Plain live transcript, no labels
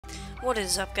What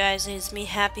is up, guys? It's me,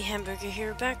 Happy Hamburger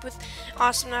here, back with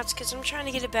Awesomenauts, because I'm trying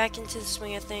to get it back into the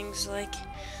swing of things. Like,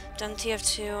 I've done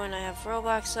TF2 and I have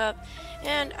Roblox up,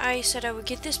 and I said I would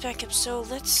get this back up, so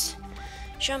let's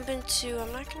jump into,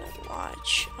 I'm not gonna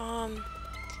watch,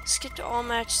 skip to all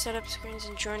match setup screens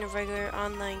and join a regular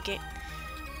online game.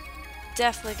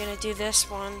 Definitely gonna do this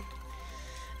one.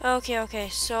 Okay,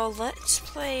 so let's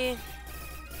play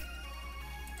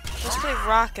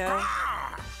Rocco.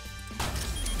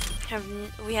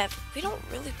 We don't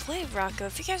really play Rocco.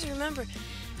 If you guys remember,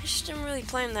 I just didn't really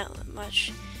play him that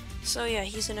much. So yeah,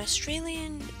 he's an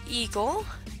Australian eagle.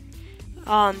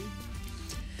 Who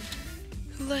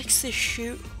likes to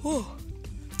shoot. Whoa.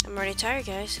 I'm already tired,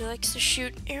 guys. Who likes to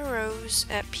shoot arrows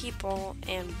at people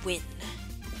and win.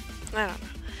 I don't know.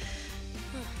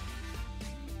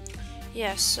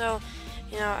 Yeah, so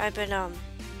I've been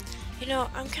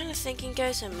I'm kind of thinking,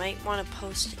 guys, I might want to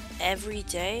post every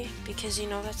day because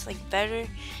that's like better.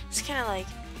 It's kind of like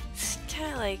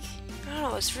I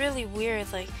don't know, it's really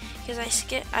weird, like, because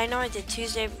I know I did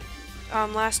Tuesday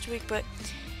last week, but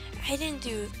I didn't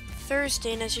do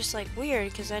Thursday, and it's just like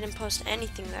weird because I didn't post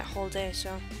anything that whole day.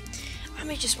 So I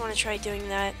may just want to try doing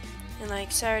that. And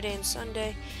like Saturday and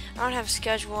Sunday, I don't have a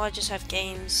schedule, I just have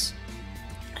games.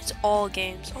 It's all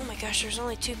games. Oh my gosh, there's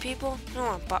only 2 people?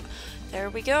 No, but there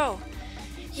we go.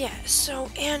 Yeah, so,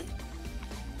 and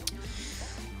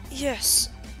yes,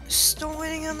 still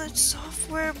waiting on that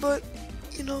software, but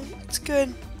it's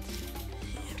good.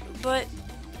 But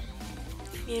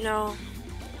yeah,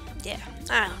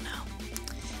 I don't know.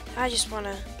 I just want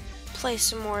to play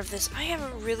some more of this. I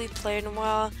haven't really played in a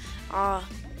while.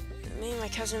 Me and my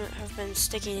cousin have been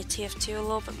sticking to TF2 a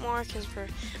little bit more because I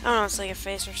don't know, it's like a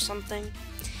phase or something.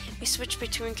 We switch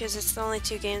between because it's the only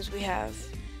 2 games we have.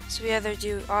 So we either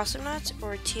do Awesomenauts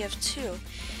or TF2.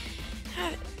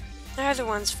 Either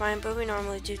one's fine, but we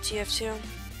normally do TF2.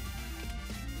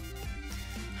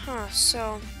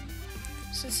 So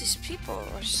since these people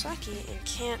are sucky and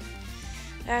can't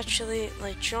actually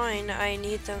like join, I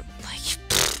need them like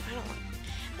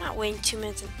I'm not waiting 2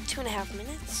 minutes and 2.5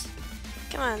 minutes.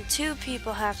 Come on, 2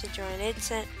 people have to join.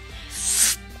 It's at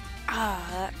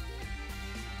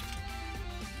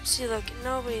see, look,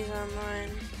 nobody's online.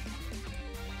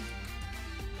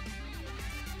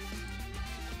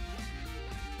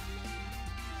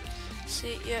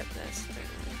 See, yep, that's the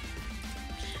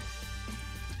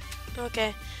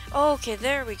one. Okay,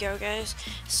 there we go, guys.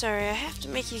 Sorry, I have to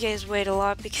make you guys wait a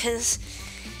lot because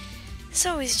it's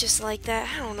always just like that.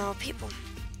 I don't know, people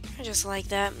are just like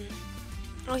that.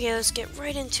 Okay, let's get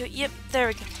right into it. Yep, there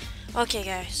we go. Okay,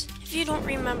 guys, if you don't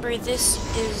remember, this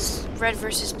is red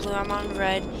versus blue. I'm on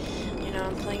red.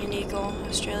 I'm playing an eagle,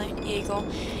 Australian eagle,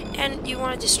 and you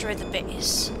want to destroy the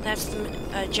base. That's the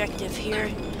objective here.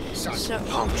 So,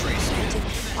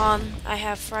 I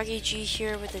have Froggy G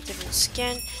here with a different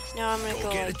skin. Now I'm gonna go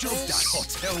like this.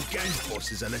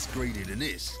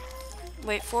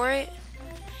 Wait for it.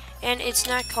 And it's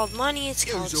not called money, it's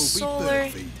called solar.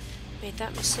 Made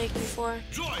that mistake before.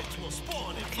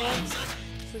 Okay.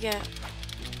 We got.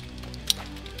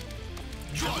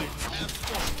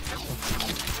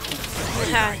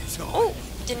 Oh,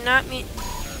 did not mean.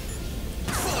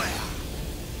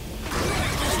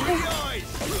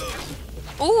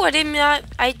 Oh, I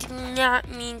did not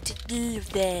mean to do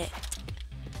that.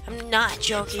 I'm not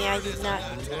joking. I did not.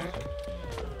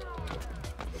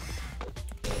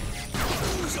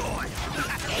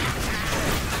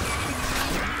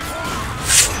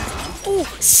 Oh,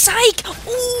 psych!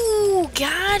 Oh,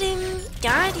 got him.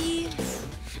 Got him.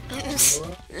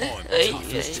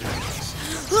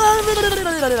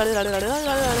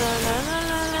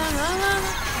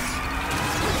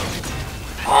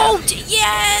 Oh,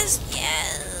 yes!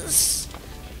 Yes!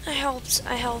 I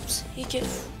helped. You can.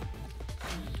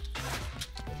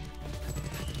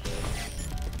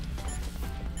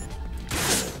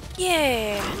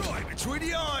 Yeah! Right between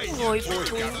the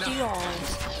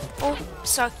eyes! Oh,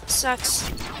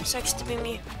 sucks to be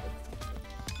me.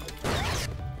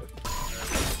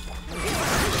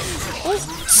 Oh,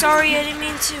 sorry, I didn't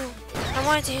mean to. I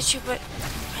wanted to hit you, but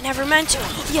I never meant to.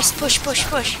 Yes, push.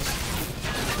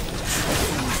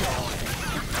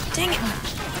 Dang it.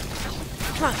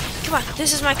 Come on,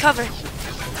 this is my cover.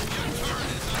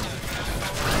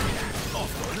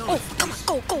 Oh, come on,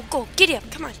 go, giddy up,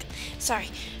 come on. Sorry.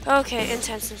 Okay,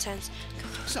 intense. Go.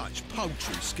 Such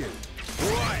poultry skill.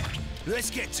 Right, let's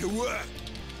get to work.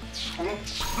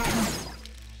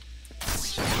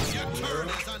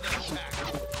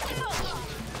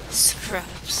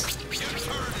 Scrubs.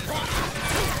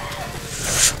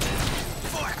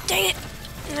 Dang it!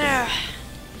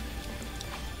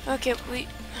 Okay,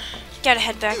 Gotta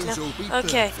head back now.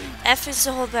 Okay, F is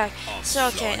to hold back. So,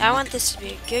 okay, I want this to be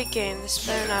a good game. This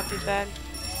better not be bad.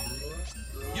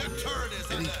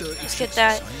 Let's get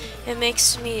that. It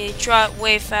makes me draw it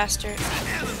way faster.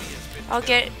 I'll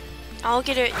get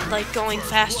it like going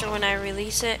faster when I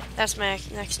release it. That's my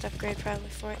next upgrade probably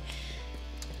for it.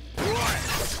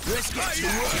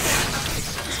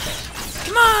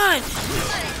 Come on!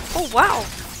 Oh wow!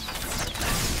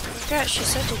 God, she's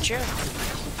such a jerk.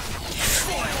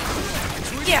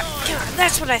 Yeah, come on,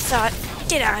 that's what I thought.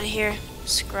 Get out of here,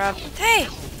 scrub. Hey,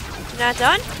 you're not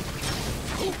done?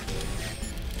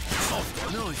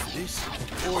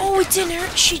 Oh, it didn't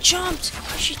hurt. She jumped.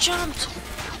 She jumped.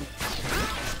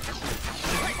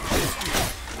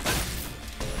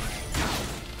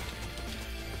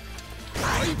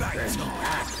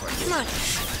 Come on.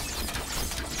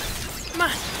 Come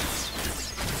on.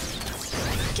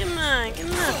 Come on,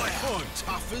 come on.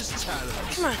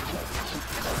 Come on.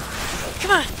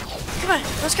 Come on. Come on.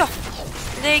 Let's go.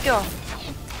 There you go.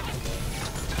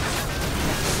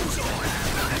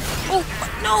 Oh,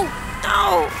 no.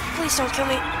 No. Please don't kill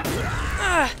me.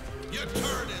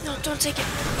 No, don't take it.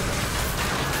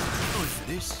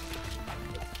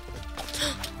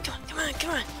 Come on, come on,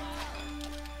 come on.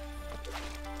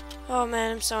 Oh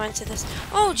man, I'm so into this.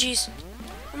 Oh jeez.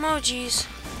 Emojis.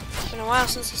 It's been a while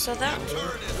since I saw that.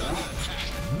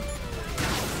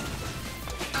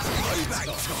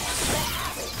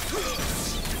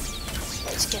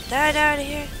 Let's get that out of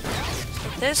here. Let's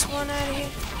get this one out of here.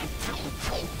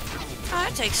 Oh,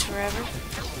 that takes forever.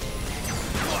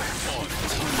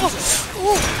 Oh,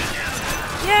 ooh.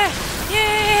 Yeah,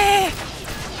 yeah.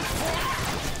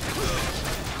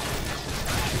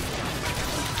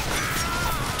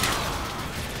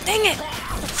 Dang it!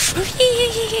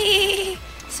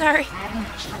 Sorry.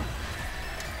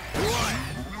 Right,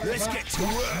 let's get to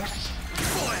work.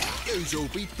 Who's all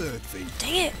be bird feed?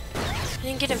 Dang it! I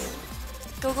didn't get him.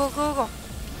 Go, go, go, go.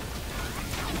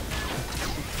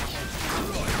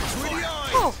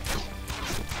 Oh!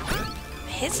 I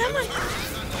hit someone?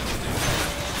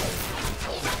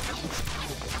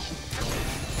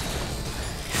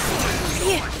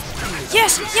 Yeah!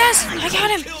 Yes! Yes! I got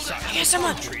him! I got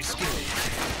someone!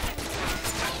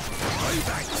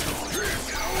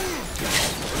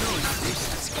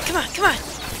 Come on, come on!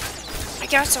 I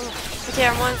got someone. Okay,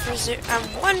 I'm 1-0. I'm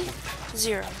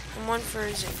 1-0. I'm 1 for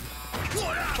 0.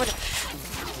 What?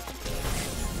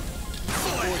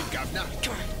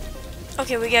 Come on.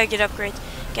 Okay, we gotta get upgrades.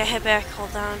 Gotta head back.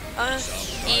 Hold on.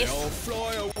 E.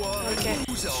 Okay.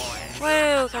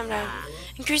 Whoa, calm down.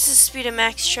 Increases the speed of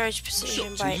max charge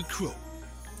precision by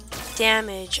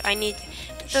damage. I need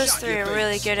those three are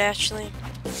really good actually.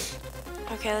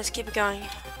 Okay, let's keep it going.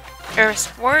 Air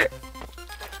sport.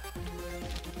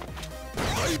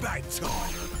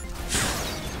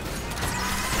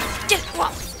 Get it!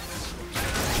 Whoa.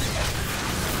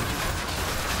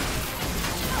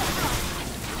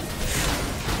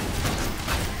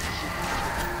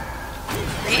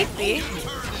 Creepy.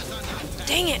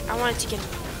 Dang it! I wanted to get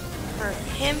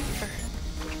him for.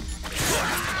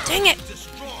 Dang it!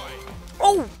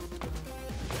 Oh!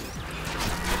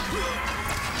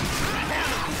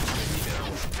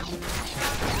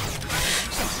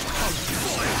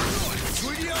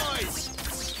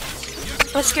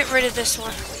 Let's get rid of this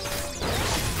one.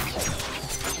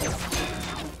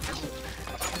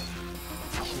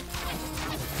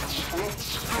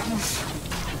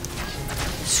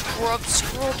 Scrub,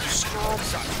 scrub, scrub.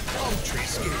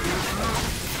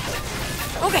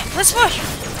 Okay, let's push.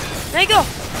 There you go.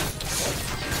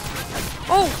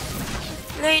 Oh,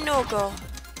 there you no go.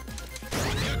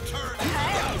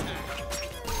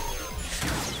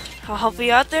 I'll help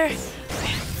you out there.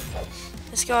 Okay.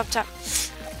 Let's go up top.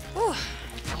 Ooh.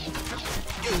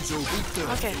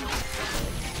 Okay.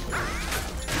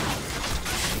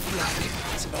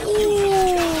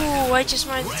 Ooh, I just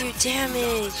wanted to do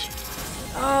damage.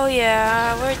 Oh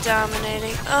yeah, we're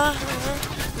dominating.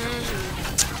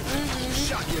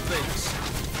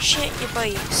 Shit your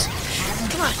bikes.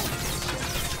 Come on.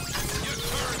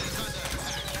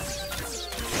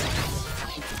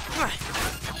 Come on.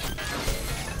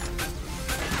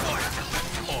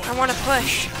 I want to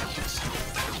push.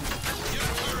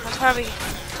 I'll probably.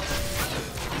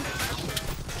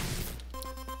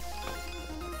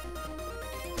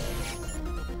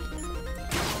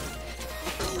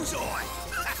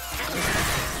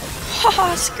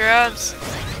 Oh, scrubs.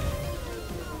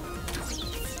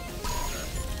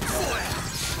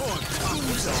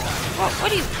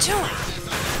 What are you doing?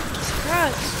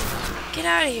 Scrubs. Get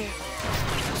out of here.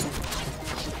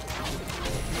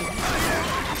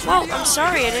 Well, I'm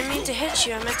sorry. I didn't mean to hit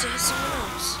you. I meant to hit someone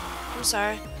else. I'm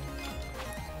sorry.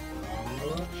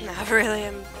 Not really.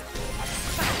 I'm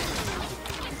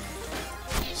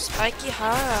Spiky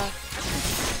Hara.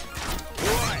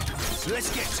 Right, let's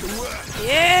get to work.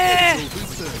 Yeah.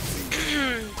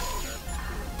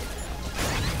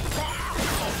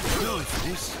 Nice,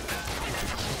 this.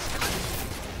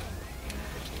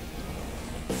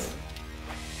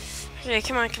 Okay,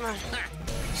 come on, come on.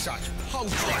 Such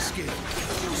poultry skill.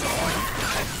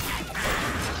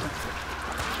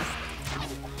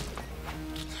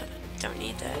 Don't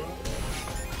need that.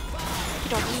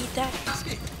 Don't need that.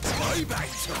 Payback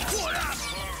time. What up?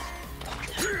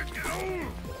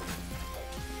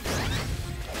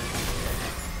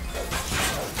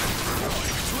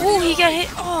 Ooh, he got hit.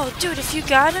 Oh, dude, if you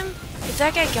got him, if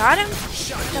that guy got him,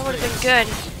 that would have been good.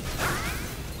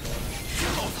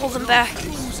 Hold him back.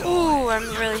 Ooh, I'm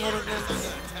really hitting him.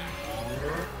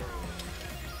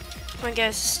 Come on,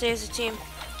 guys, stay as a team.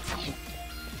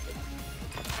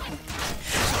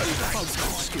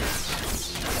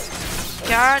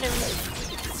 Got him.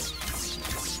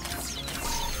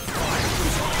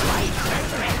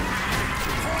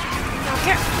 Don't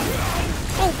care.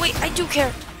 Oh, wait, I do care.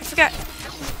 I forgot.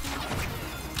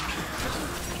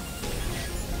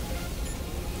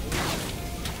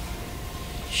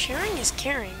 Sharing is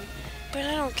caring, but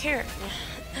I don't care.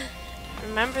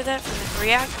 Remember that from the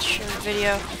reaction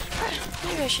video.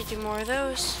 Maybe I should do more of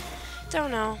those.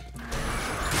 Don't know.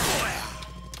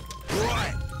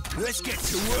 Right, let's get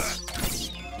to work.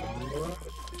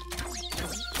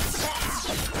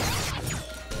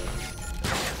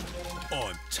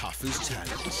 I'm tough as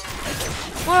talons.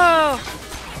 Whoa!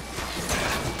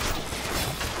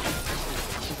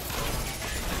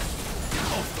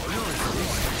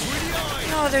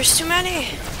 No, there's too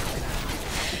many.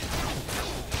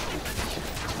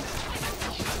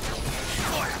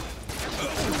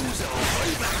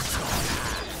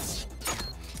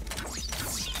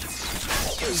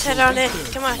 Let's head on in.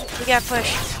 Come on, we gotta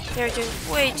push. They're doing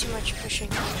way too much pushing.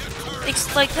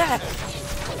 It's like that.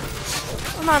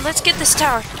 Come on, let's get this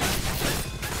tower.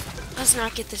 Let's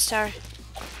not get this tower.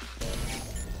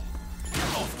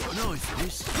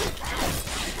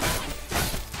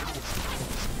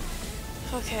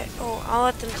 Okay, oh, I'll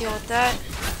let them deal with that.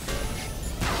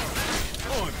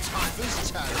 I'm tough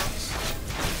as talons.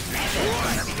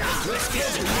 Right, let's get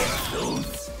to work.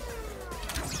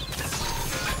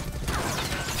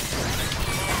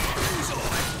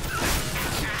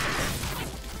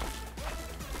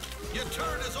 Your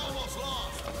turn is almost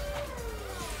lost.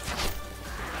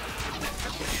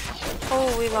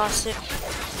 Oh, we lost it.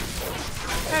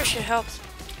 That should help.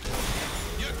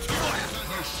 Your turn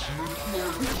is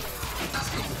fire!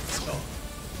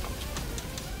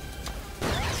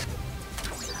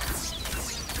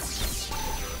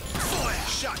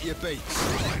 Shut your beaks.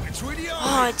 Right between the Oh,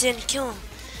 eyes. I didn't kill him.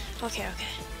 Okay, okay.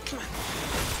 Come on.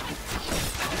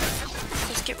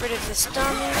 Let's get rid of this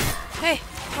dummy. Hey,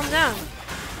 calm down.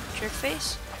 Jerk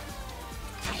face.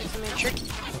 Jerk me a tricky.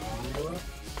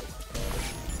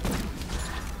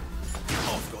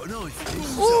 I've got a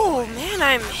knife. Ooh, man,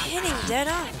 I'm hitting dead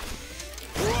on.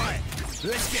 Right,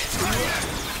 let's get to work.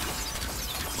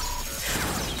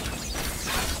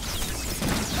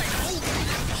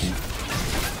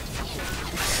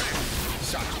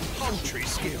 Such poultry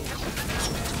skill.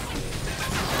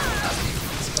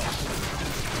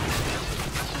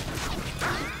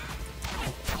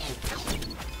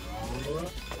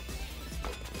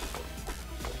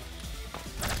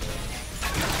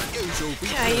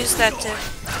 Yeah, I use that to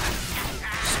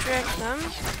distract them.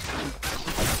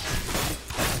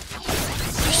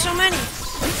 There's so many.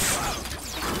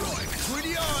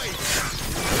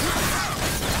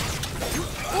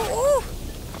 Ooh, ooh.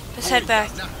 Let's head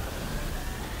back.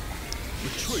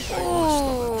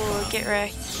 Ooh, get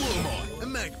wrecked. A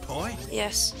magpie?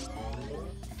 Yes.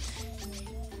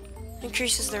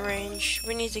 Increases the range.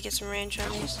 We need to get some range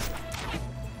on these.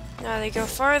 Now they go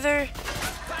farther.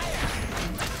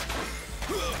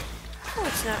 Oh,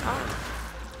 it's not on.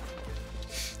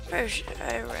 Where should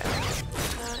I rather?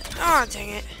 Oh, dang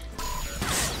it.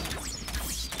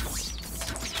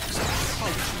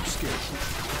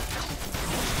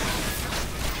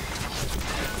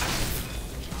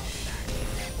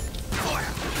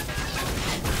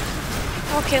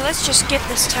 Okay, let's just get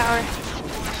this tower.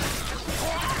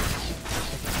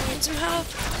 I need some help.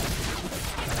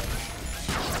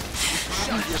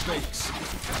 Shut your beaks.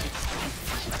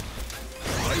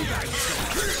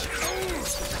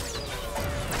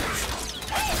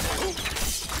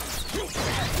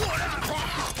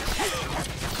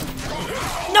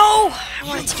 No! I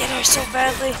wanted to get her so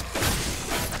badly.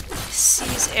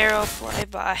 Sees arrow fly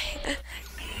by.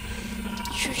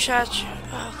 True shot.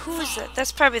 Oh, who is that?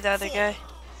 That's probably the other guy.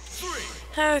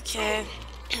 Okay.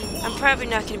 I'm probably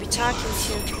not going to be talking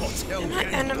to you.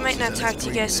 And I might not talk to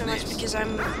you guys so much because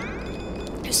I'm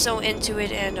just so into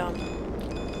it and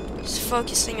just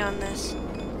focusing on this.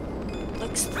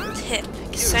 Looks the tip.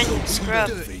 Ksenia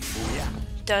Scrub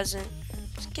doesn't.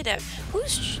 Let's get out. Who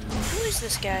is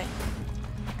this guy?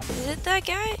 Is it that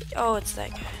guy? Oh, it's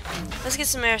that guy. Let's get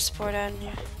some air support out in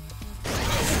here.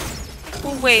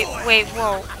 Oh, wait,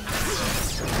 whoa.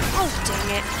 Oh, dang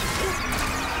it.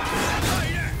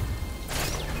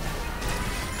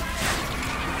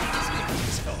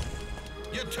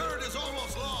 Your turret is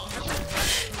almost lost.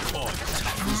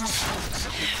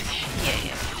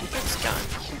 Yeah, it's gone.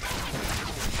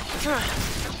 Come on.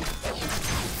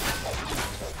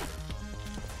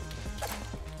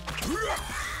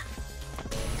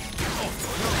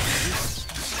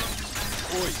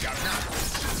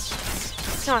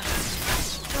 Come on.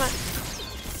 Come on.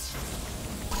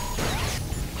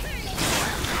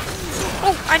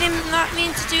 Oh, I did not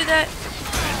mean to do that.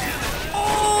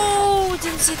 Oh,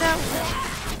 didn't see that one.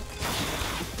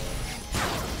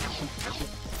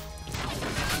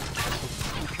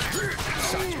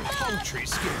 Poultry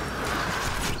skin.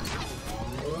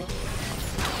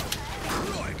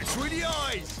 Right between the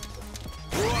eyes.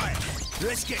 Right,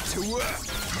 let's get to work.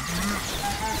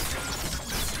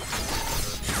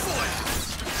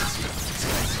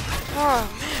 Oh,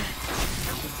 man.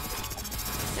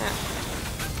 Yeah.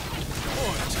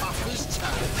 Oh, tough as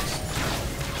talons.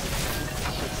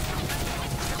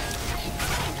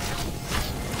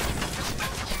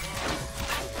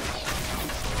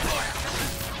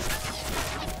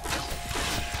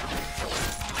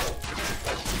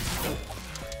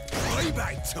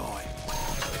 Payback time.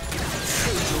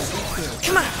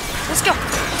 Come on, let's go.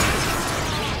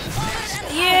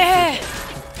 Yeah.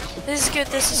 This is good.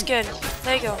 This is good.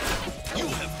 There you go. You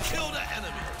have killed an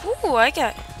enemy. Ooh, I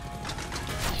got.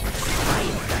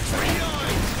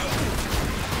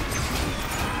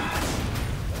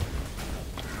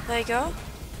 There you go.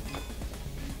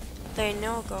 There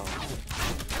no go.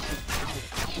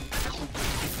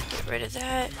 Get rid of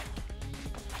that.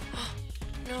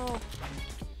 No.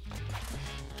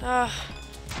 I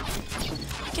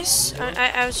guess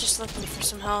I was just looking for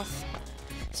some health.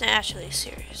 It's not actually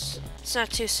serious. It's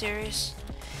not too serious.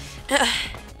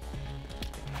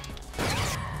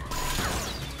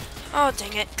 Oh,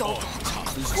 dang it. Go.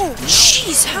 Oh,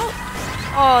 jeez. How?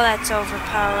 Oh, that's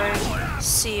overpowered.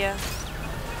 See ya.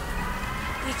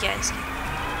 You guys.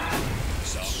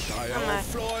 I'm not.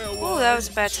 Oh, that was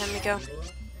a bad time to go.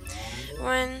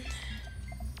 When.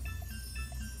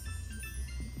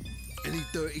 Any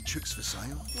dirty tricks for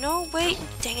sale? No, wait.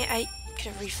 Dang it. I could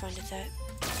have refunded that.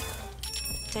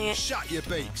 Dang it. Shut your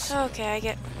beaks. Okay, I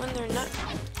get when they're not.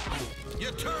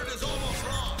 Your turret is almost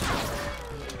lost.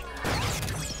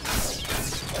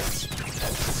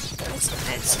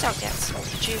 It's still got some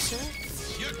juice in it.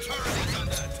 Your turret is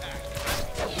under attack.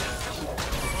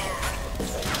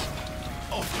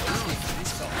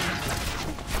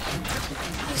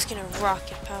 He's gonna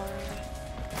rocket power it.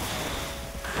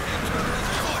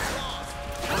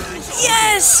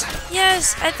 Yes!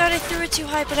 Yes! I thought I threw it too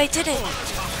high, but I didn't.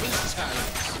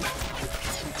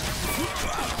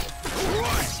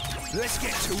 Right, let's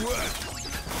get to work.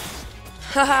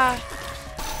 Haha.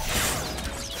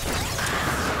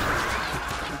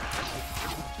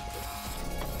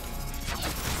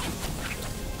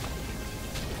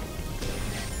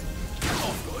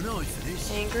 I've got an eye for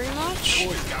this. Angry much?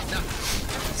 Boy, governor.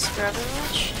 Scrubbing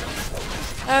much?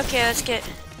 Okay, let's get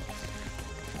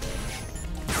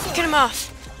him off.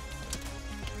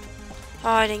 Oh,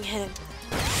 I didn't hit him.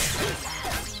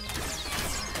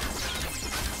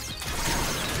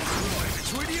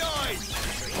 Between the eyes.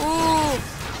 Ooh.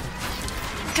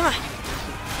 Come on.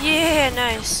 Yeah,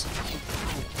 nice.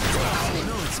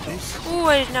 Ooh,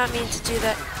 I did not mean to do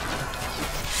that.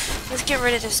 Let's get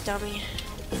rid of this dummy.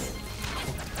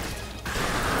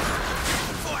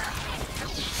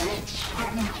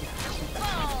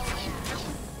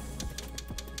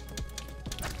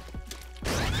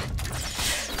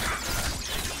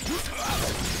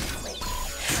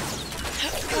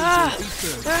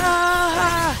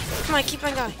 Come on, keep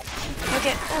on going.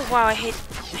 Okay. Oh wow, I hate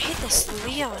this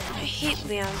Leon. I hate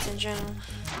Leons in general.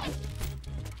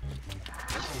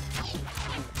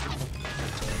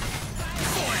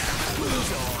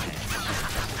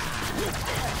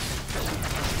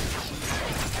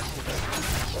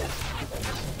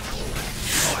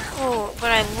 Oh,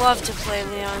 but I love to play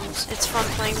Leons. It's fun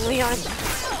playing Leon.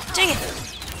 Dang it!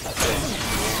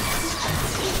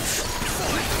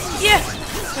 Yeah!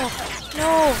 Oh,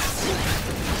 no!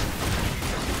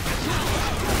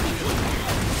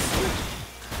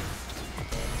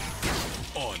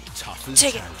 tough as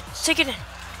Take it. talons. Take it in.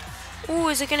 Ooh,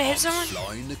 is it gonna hit someone?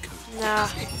 Flying the coop. Nah.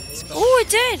 Ooh, it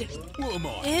did! What am I?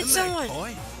 It hit a someone.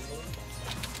 magpie?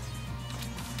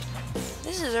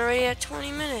 This is already at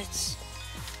 20 minutes.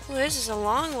 Ooh, this is a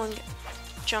long one.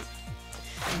 Jump.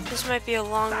 This might be a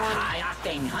long one.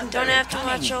 Don't have to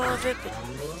watch all of it, but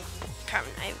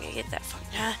probably not even gonna get that far.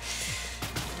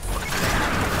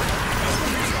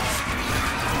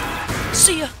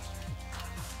 See ya!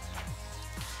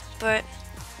 But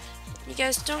you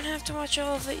guys don't have to watch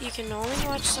all of it. You can only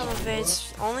watch some of it.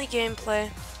 It's only gameplay.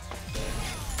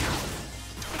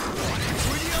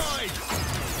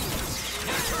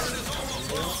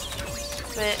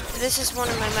 But this is one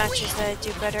of my matches that I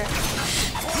do better.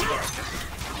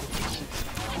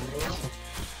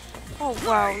 Oh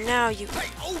wow, now you...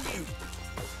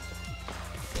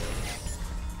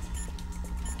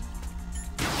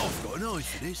 I've got an eye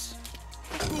for this.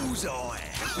 Bullseye.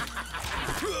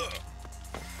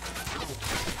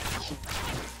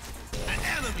 An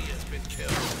enemy has been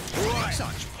killed. Right,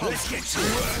 such let's get to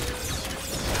work.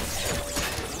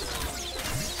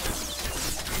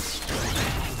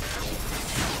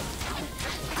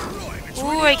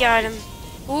 Ooh, I got him.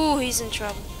 Ooh, he's in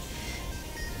trouble.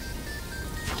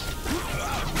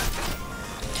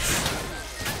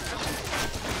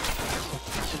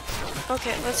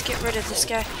 Okay, let's get rid of this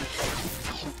guy.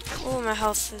 Ooh, my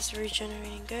health is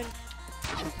regenerating good.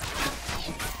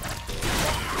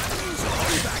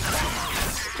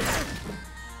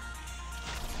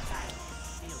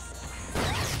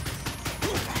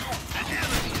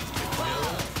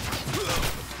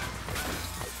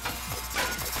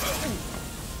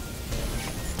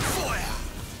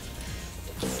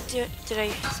 Did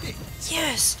I?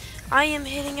 Yes! I am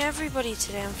hitting everybody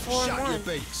today. I'm 4-1.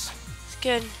 It's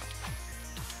good.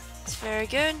 It's very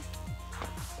good.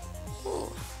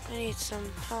 Ooh, I need some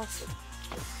health.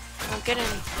 I don't get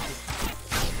any.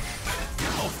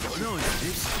 I've got an eye for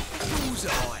this. Bullseye.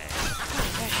 Oh my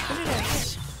gosh, who did I hit?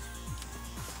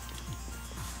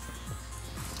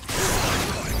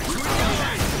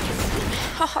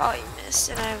 Oh, he missed,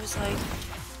 and I was like,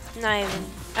 not even,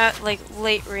 like,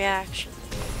 late reaction.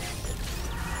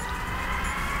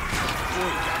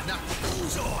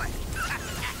 Bullseye.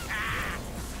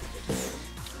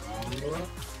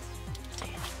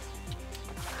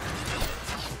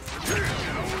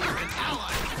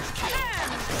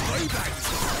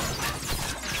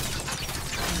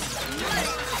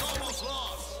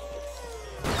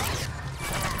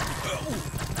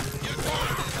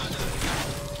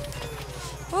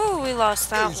 Ooh, we lost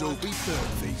that These will one. be third.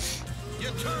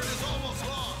 Your turret is almost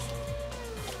lost.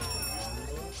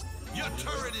 Your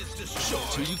turret is destroyed.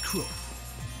 Shot till you crop.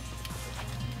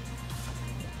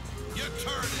 Your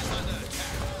turret is under attack.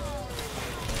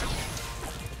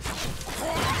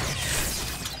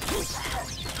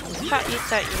 You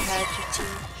thought you had your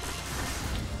team.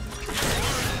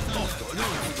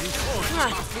 Come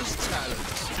on.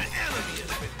 An enemy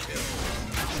has been killed.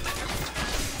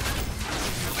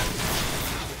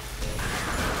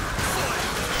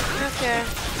 Okay.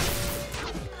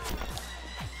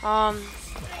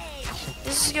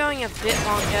 This is going a bit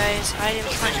long, guys. I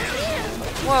didn't plan.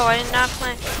 Whoa, I did not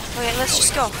plan. Okay, let's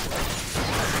just go.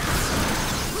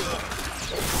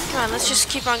 Come on, let's just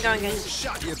keep on going, guys.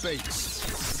 Shut your beaks.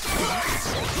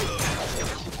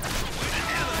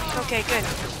 Okay, good.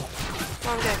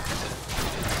 Well, I'm good.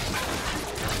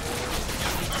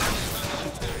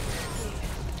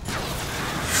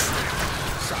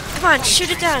 Come on,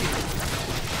 shoot it down.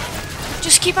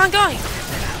 Just keep on going.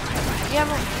 Yeah,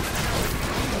 more.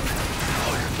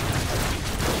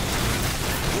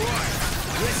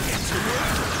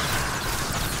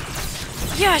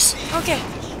 Yes. Okay.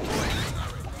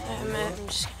 I'm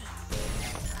just gonna...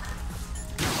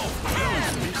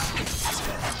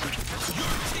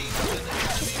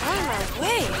 Out of my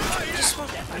way. Just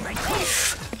want...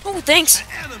 Oh, thanks.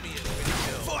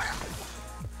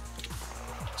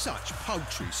 Such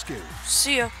poultry skills.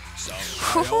 See ya.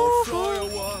 Someday I'll fly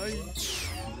away.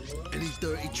 Any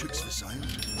dirty tricks for sale?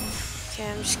 Okay,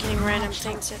 I'm just getting random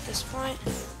things at this point.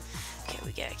 Okay,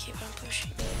 we gotta keep on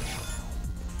pushing.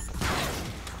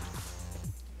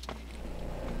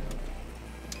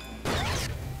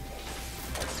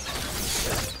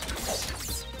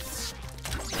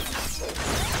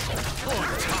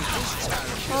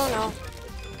 Oh no.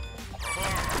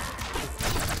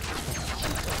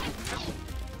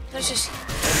 Let's just...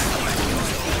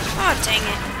 Oh, dang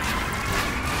it.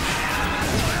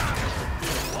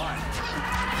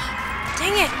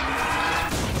 Dang it!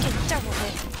 Get double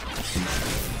hit.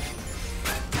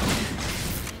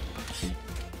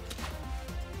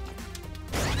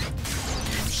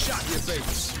 Shut your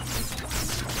beaks.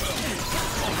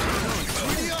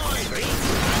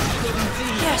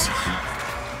 Yes.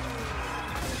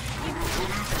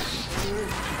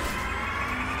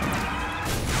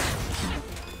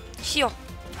 Heal.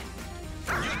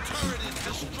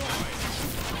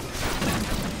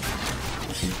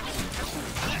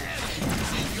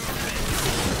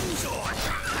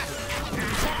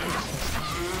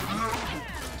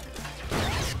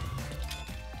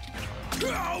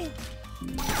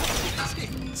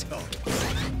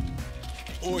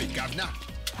 Oi, governor.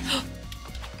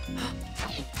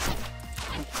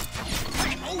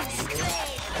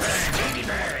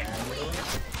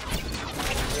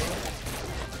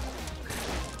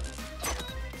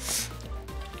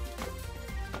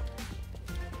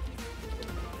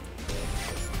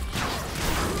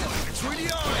 Through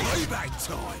the eyes. Payback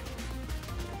time.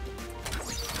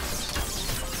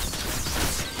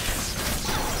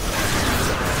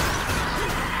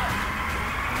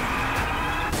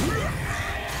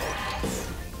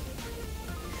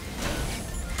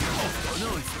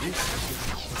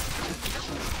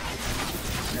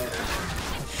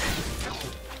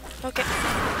 Okay.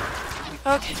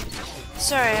 Okay.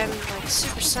 Sorry, I'm like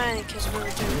super silent because we were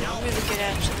doing really good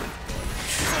actually.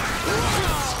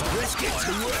 Let's get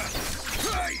to work.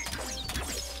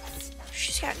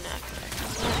 She's got knocked back.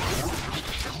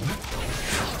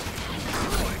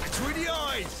 Through the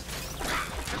eyes.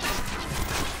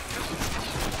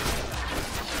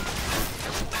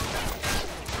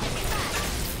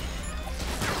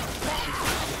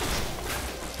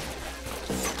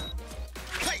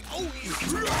 Hey, oh, you.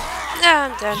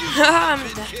 I'm dead.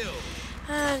 I'm dead.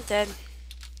 I'm dead.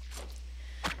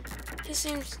 This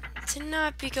seems to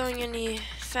not be going any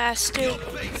faster. Your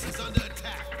base is under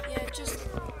attack. Yeah, just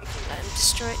let him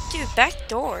destroy it. Dude, back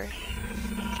door.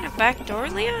 Kind of back door,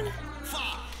 Leon? 5,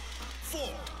 4.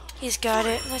 He's got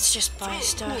it. Let's just buy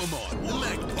stuff.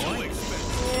 Magpie.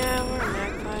 Yeah, we're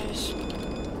magpies.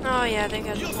 Oh yeah, they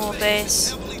got the whole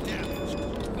base. Heavily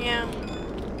damaged. Yeah.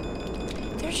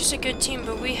 They're just a good team,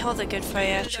 but we held a good fight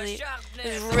actually.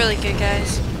 It was really good,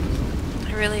 guys.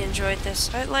 I really enjoyed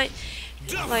this. I liked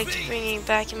bringing it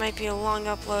back. It might be a long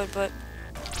upload, but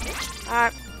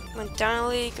I went down a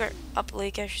league, or up a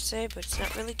league I should say, but it's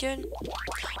not really good.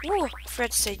 Ooh, I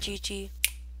forgot to say GG.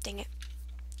 Dang it.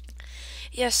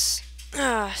 Yes.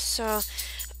 So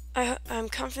I'm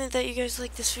confident that you guys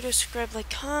like this video. Subscribe,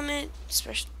 like, comment,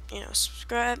 especially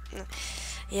subscribe.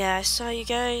 Yeah, I saw you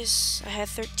guys. I had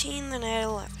 13, then I had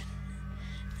 11.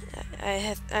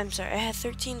 I'm sorry, I had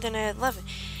 13, then I had 11.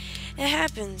 It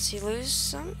happens. You lose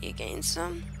some, you gain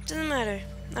some. Doesn't matter.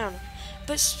 I don't know.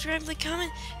 But subscribe, like,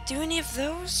 comment. Do any of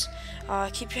those.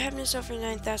 Keep your happiness over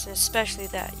 9,000, especially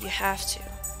that. You have to.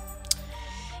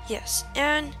 Yes,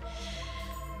 and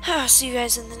I'll see you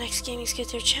guys in the next Gaming Skid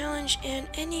 3 challenge and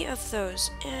any of those.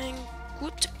 And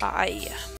goodbye.